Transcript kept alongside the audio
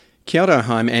Kia ora,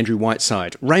 I'm Andrew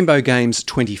Whiteside. Rainbow Games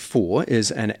 24 is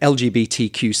an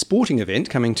LGBTQ sporting event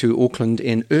coming to Auckland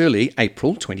in early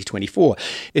April 2024.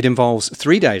 It involves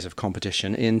 3 days of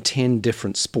competition in 10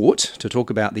 different sports. To talk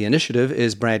about the initiative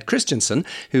is Brad Christensen,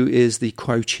 who is the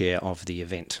co-chair of the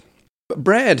event.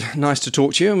 Brad, nice to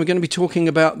talk to you, and we're going to be talking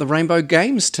about the Rainbow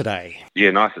Games today.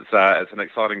 Yeah, nice. It's an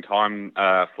exciting time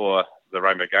for the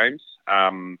Rainbow Games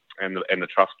and the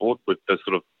Trust Board, with the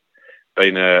sort of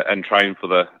been in train for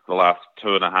the last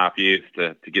 2.5 years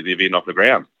to get the event off the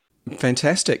ground.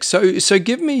 Fantastic. So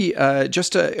give me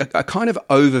just a kind of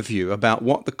overview about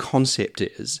what the concept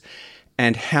is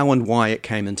and how and why it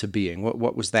came into being.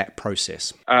 What was that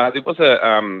process? There was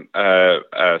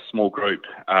a small group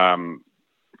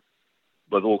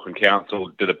with Auckland Council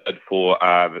did a bid to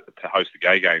host the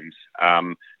Gay Games,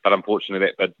 but unfortunately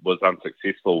that bid was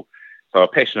unsuccessful. So a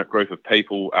passionate group of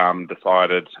people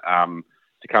decided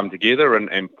to come together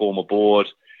and form a board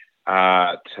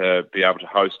to be able to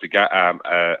host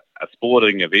a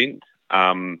sporting event,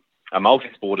 a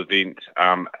multi-sport event,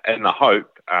 in the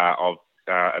hope of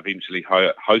eventually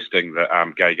hosting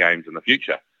the Gay Games in the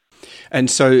future. And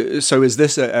so is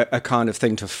this a kind of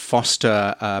thing to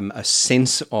foster a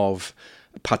sense of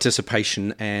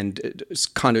participation and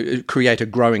kind of create a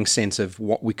growing sense of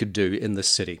what we could do in this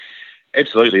city?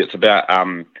 Absolutely. It's about,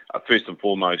 first and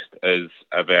foremost, is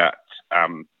about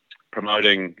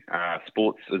promoting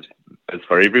sports is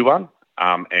for everyone,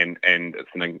 and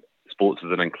sports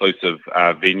is an inclusive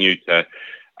venue for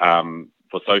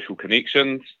social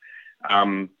connections,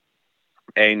 and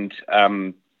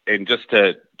just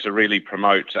to really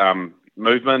promote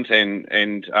movement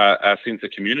and a sense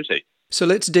of community. So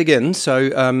let's dig in. So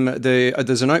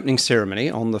there's an opening ceremony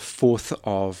on the 4th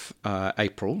of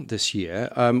April this year.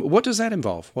 What does that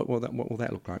involve? What will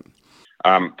that look like?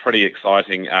 Pretty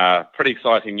exciting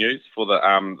news for the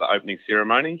opening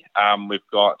ceremony. We've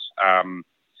got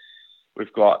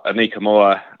Anika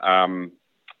Moore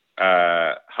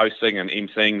hosting and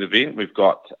emceeing the event. We've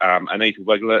got Anita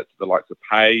Wiglet, the likes of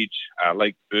Paige,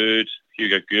 Lake Bird,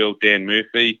 Hugo Girl, Dan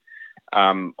Murphy,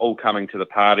 all coming to the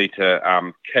party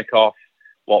to kick off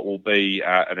what will be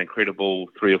an incredible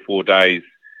 3 or 4 days,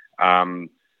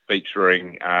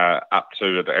 featuring up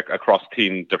to across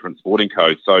 10 different sporting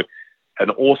codes. So an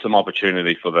awesome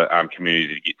opportunity for the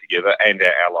community to get together and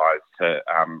our allies to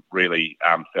really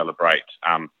celebrate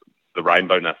the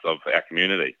rainbowness of our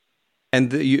community.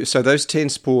 And so those 10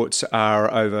 sports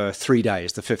are over 3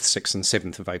 days, the 5th, 6th and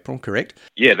 7th of April, correct?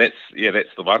 Yeah, that's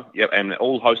the one. Yep, and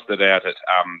all hosted out at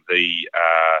the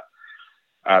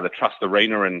Trust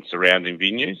Arena and surrounding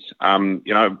venues. And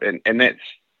that's,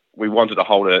 we wanted to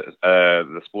hold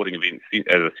the sporting event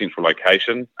at a central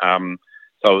location,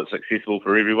 so it's accessible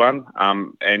for everyone,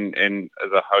 and as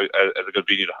a good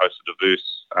venue to host a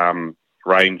diverse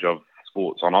range of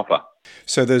sports on offer.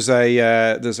 So there's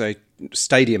a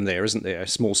stadium there, isn't there? A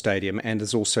small stadium, and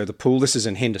there's also the pool. This is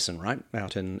in Henderson, right?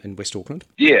 Out in West Auckland.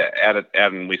 Yeah, out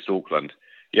in West Auckland.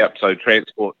 Yep. So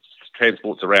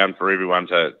transport's around for everyone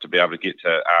to be able to get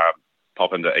to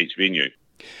pop into each venue.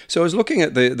 So I was looking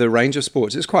at the range of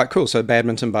sports. It's quite cool. So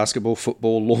badminton, basketball,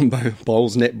 football, lawn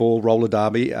bowls, netball, roller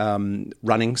derby,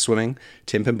 running, swimming,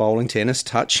 ten-pin bowling, tennis,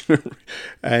 touch,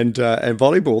 and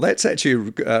volleyball. That's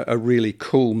actually a really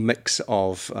cool mix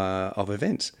of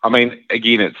events. I mean,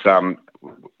 again, it's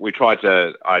we tried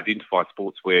to identify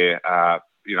sports where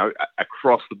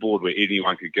across the board, where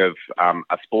anyone could give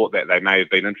a sport that they may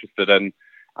have been interested in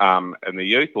the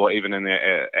youth or even in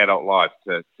their adult lives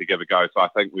to give a go. So I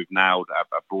think we've nailed a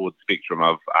broad spectrum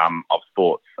of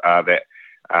sports that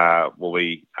will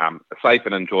be safe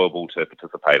and enjoyable to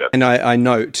participate in. And I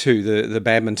know too the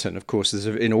badminton, of course,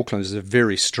 in Auckland is a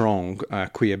very strong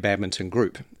queer badminton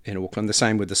group in Auckland. The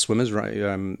same with the swimmers, right?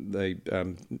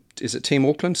 Is it Team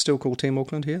Auckland, still called Team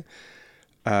Auckland here?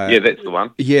 Yeah, that's the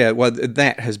one. Yeah, well,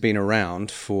 that has been around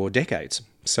for decades.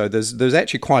 So there's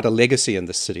actually quite a legacy in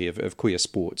this city of queer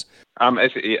sports.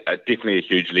 It's definitely a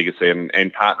huge legacy,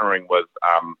 and partnering with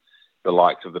the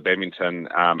likes of the badminton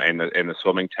and the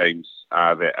swimming teams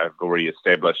that have already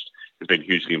established has been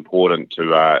hugely important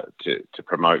to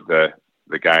promote the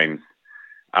games.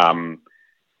 And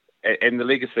the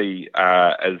legacy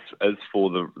is for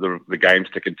the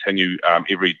games to continue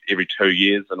every 2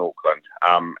 years in Auckland,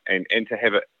 and to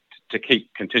have it to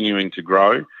keep continuing to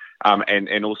grow.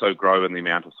 And also grow in the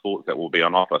amount of sports that will be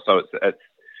on offer. So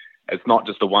it's not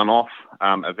just a one-off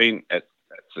event. It's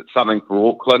something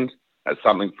for Auckland. It's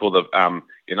something for this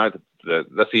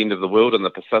end of the world in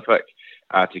the Pacific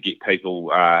to get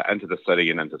people into the city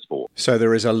and into sport. So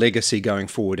there is a legacy going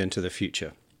forward into the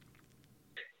future.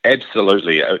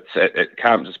 Absolutely, it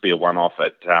can't just be a one-off.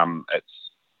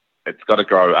 It's it's got to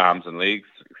grow arms and legs.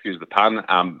 Excuse the pun.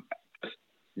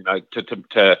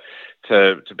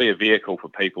 To be a vehicle for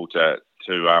people to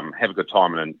have a good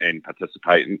time and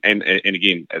participate, and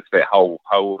again, it's that whole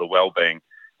well-being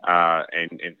and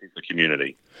the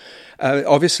community.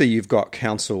 Obviously, you've got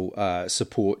council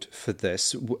support for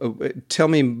this. Tell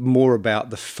me more about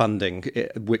the funding,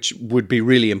 which would be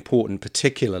really important,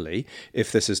 particularly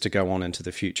if this is to go on into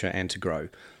the future and to grow.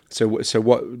 So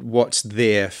what's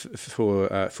there for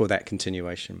that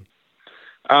continuation?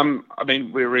 We have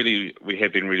been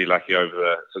really lucky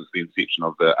since the inception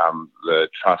of the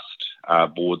trust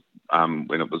board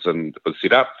when it was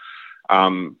set up,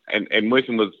 and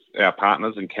working with our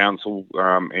partners in council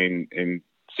and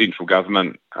central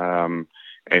government and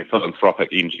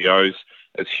philanthropic NGOs.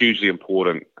 It's hugely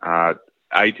important, A,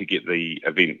 to get the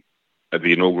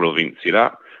inaugural event set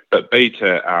up, but B,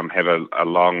 to have a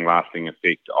long-lasting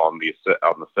effect on the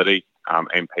city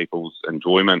and people's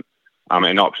enjoyment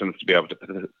and options to be able to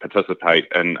participate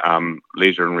in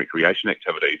leisure and recreation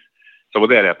activities. So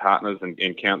without our partners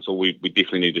in council, we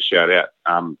definitely need to shout out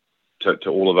to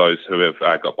all of those who have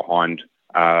got behind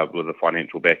with the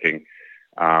financial backing,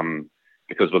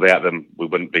 because without them, we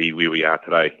wouldn't be where we are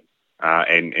today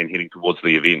and heading towards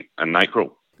the event in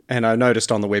April. And I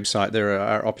noticed on the website there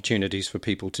are opportunities for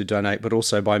people to donate, but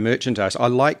also buy merchandise. I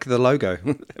like the logo,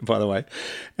 by the way.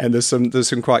 And there's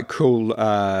some quite cool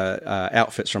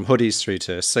outfits, from hoodies through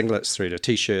to singlets through to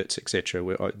t-shirts, etc.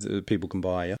 Where people can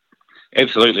buy. Yeah?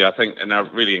 Absolutely, I think, and I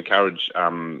really encourage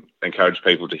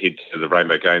people to head to the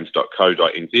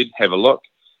rainbowgames.co.nz, have a look,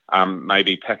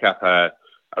 maybe pick up a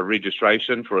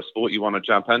registration for a sport you want to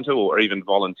jump into, or even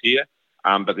volunteer.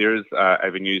 But there is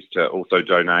avenues to also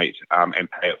donate and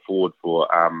pay it forward for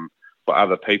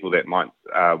other people that might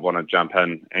want to jump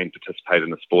in and participate in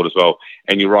the sport as well.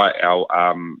 And you're right,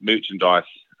 our merchandise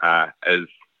is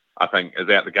out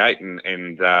the gate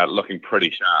and looking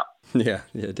pretty sharp. Yeah,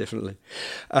 definitely.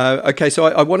 Okay, so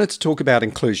I wanted to talk about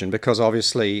inclusion, because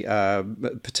obviously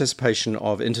participation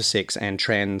of intersex and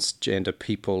transgender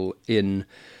people in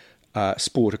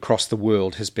sport across the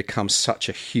world has become such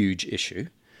a huge issue.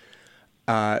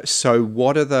 So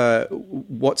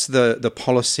what's the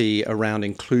policy around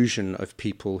inclusion of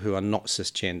people who are not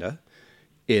cisgender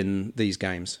in these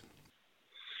games?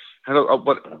 First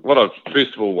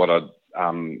of all, what I'd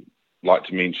like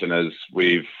to mention is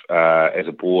we've, as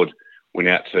a board, went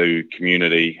out to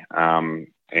community and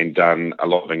done a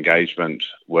lot of engagement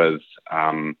with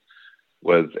our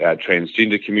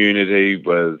transgender community,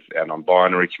 with our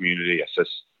non-binary community, our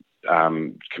cis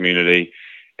community,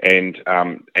 and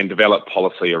develop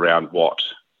policy around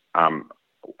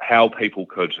how people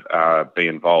could be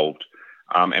involved.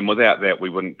 And without that, we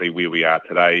wouldn't be where we are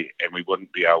today, and we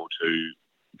wouldn't be able to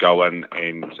go in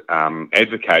and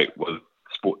advocate with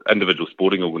individual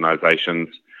sporting organisations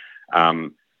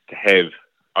to have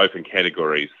open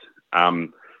categories.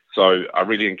 So I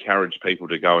really encourage people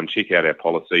to go and check out our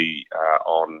policy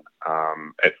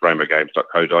at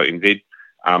rainbowgames.co.nz.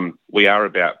 We are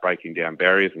about breaking down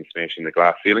barriers and smashing the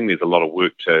glass ceiling. There's a lot of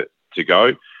work to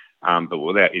go, but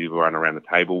without everyone around the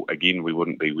table, again, we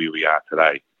wouldn't be where we are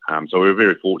today. So we're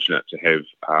very fortunate to have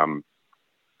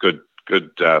good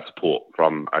support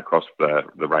from across the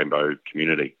rainbow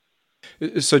community.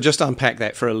 So just unpack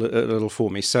that for a little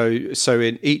for me. So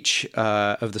in each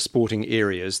of the sporting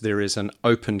areas, there is an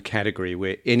open category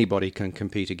where anybody can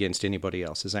compete against anybody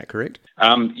else. Is that correct?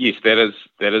 Yes, that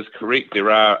is correct.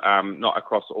 There are not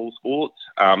across all sports.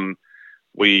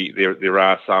 There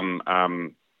are some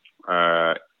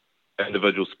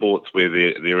individual sports where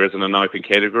there isn't an open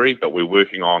category, but we're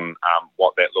working on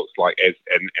what that looks like,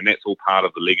 and that's all part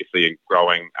of the legacy and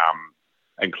growing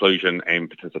inclusion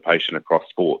and participation across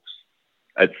sports.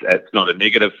 It's not a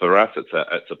negative for us.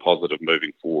 It's a positive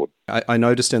moving forward. I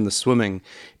noticed in the swimming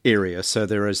area, so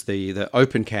there is the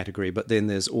open category, but then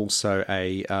there's also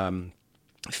a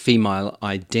female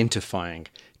identifying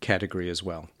category as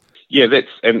well. Yeah, that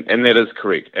is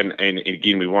correct. And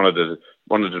again, we wanted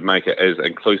to make it as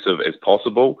inclusive as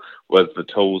possible with the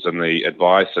tools and the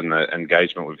advice and the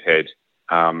engagement we've had.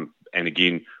 And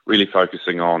again, really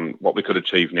focusing on what we could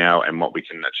achieve now and what we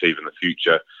can achieve in the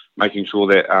future, making sure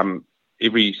that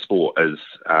every sport is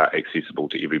accessible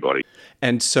to everybody.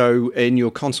 And so in your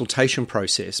consultation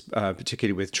process,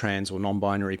 particularly with trans or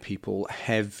non-binary people,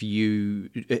 has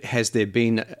there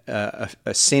been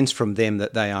a sense from them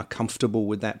that they are comfortable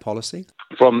with that policy?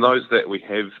 From those that we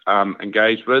have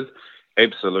engaged with,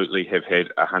 absolutely have had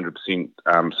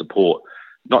 100% support.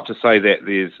 Not to say that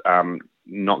there's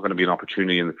not going to be an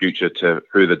opportunity in the future to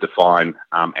further define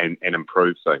and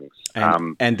improve things.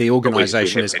 And the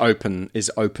organisation is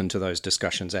open to those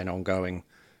discussions and ongoing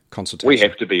consultation? We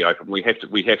have to be open. We have to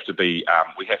be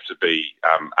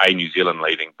a New Zealand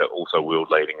leading, but also world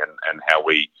leading in how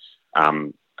we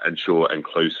ensure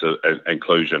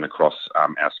inclusion across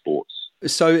our sports.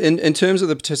 So, in terms of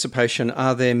the participation,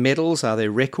 are there medals? Are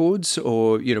there records?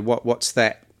 Or what's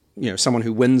that? Someone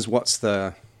who wins. What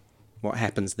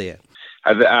happens there?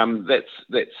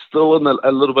 That's still in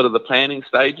a little bit of the planning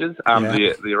stages.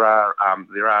 Yeah. There are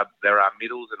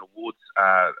medals and awards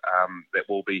that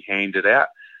will be handed out.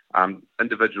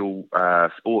 Individual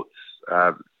sports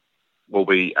will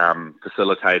be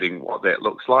facilitating what that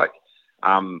looks like.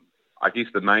 I guess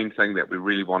the main thing that we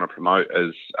really want to promote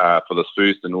is for this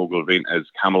first inaugural event is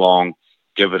come along,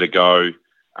 give it a go,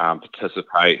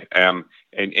 participate, and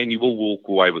you will walk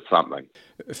away with something.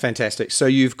 Fantastic. So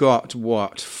you've got,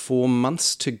 4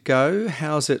 months to go?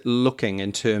 How's it looking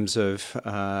in terms of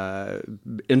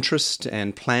interest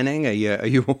and planning? Are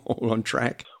you all on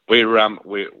track?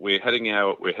 We're hitting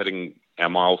our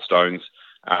milestones.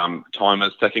 Time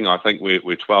is ticking. I think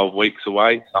we're 12 weeks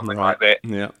away, something like that.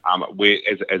 Yeah. We're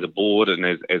as a board and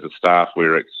as a staff,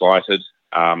 we're excited.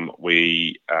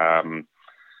 We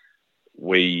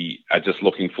are just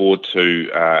looking forward to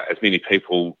as many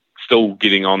people still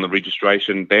getting on the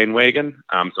registration bandwagon.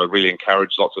 So I really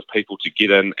encourage lots of people to get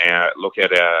in, look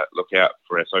out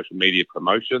for our social media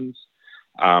promotions,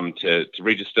 to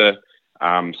register,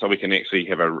 so we can actually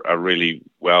have a really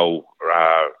well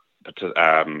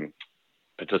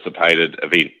participated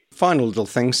event. Final little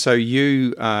thing. So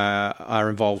you are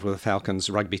involved with the Falcons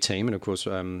rugby team, and of course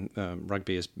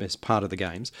rugby is part of the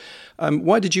games.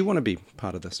 Why did you want to be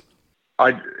part of this?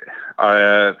 I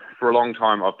for a long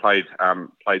time I've played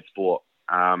sport,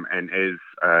 and as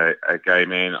a gay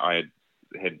man, I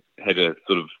had a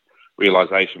sort of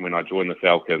realization when I joined the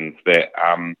Falcons that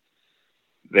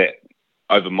that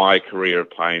over my career of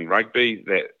playing rugby,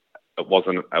 that it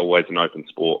wasn't always an open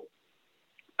sport,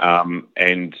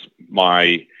 and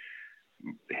my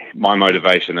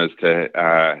motivation is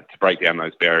to break down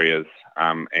those barriers,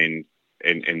 and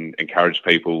encourage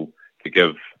people to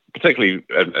give, particularly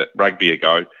rugby a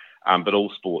go, but all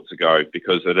sports a go,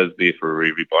 because it is there for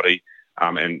everybody,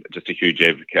 and just a huge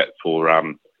advocate for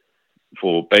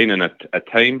being in a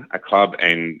team, a club,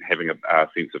 and having a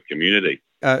sense of community.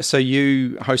 So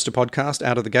you host a podcast,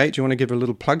 Out of the Gate. Do you want to give a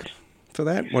little plug for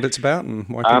that, what it's about and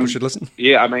why people should listen?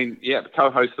 The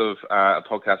co-host of a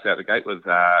podcast, Out of the Gate, with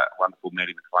wonderful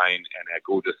Maddie McLean and our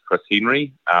gorgeous Chris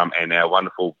Henry, and our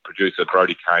wonderful producer,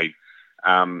 Brodie Kane.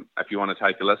 If you want to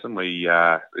take a listen,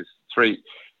 there's three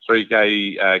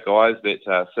gay guys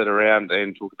that sit around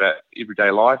and talk about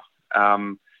everyday life,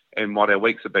 and what our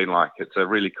weeks have been like. It's a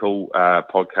really cool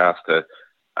podcast to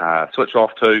switch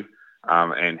off to,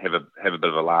 and have a bit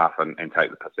of a laugh and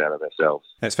take the piss out of ourselves.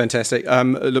 That's fantastic.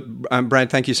 Brad,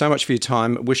 thank you so much for your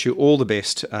time. Wish you all the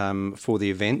best for the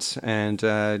events, and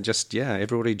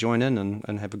everybody join in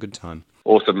and have a good time.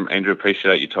 Awesome, Andrew.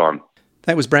 Appreciate your time.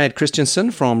 That was Brad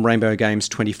Christensen from Rainbow Games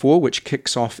 24, which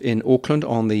kicks off in Auckland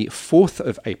on the 4th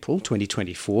of April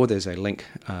 2024. There's a link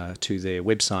to their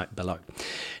website below.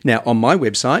 Now, on my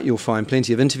website, you'll find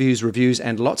plenty of interviews, reviews,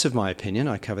 and lots of my opinion.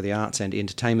 I cover the arts and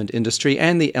entertainment industry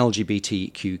and the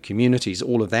LGBTQ communities.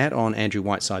 All of that on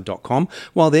andrewwhiteside.com.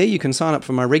 While there, you can sign up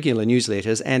for my regular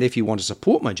newsletters, and if you want to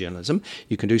support my journalism,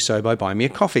 you can do so by buying me a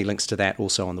coffee. Links to that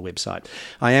also on the website.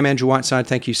 I am Andrew Whiteside.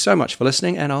 Thank you so much for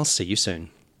listening, and I'll see you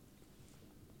soon.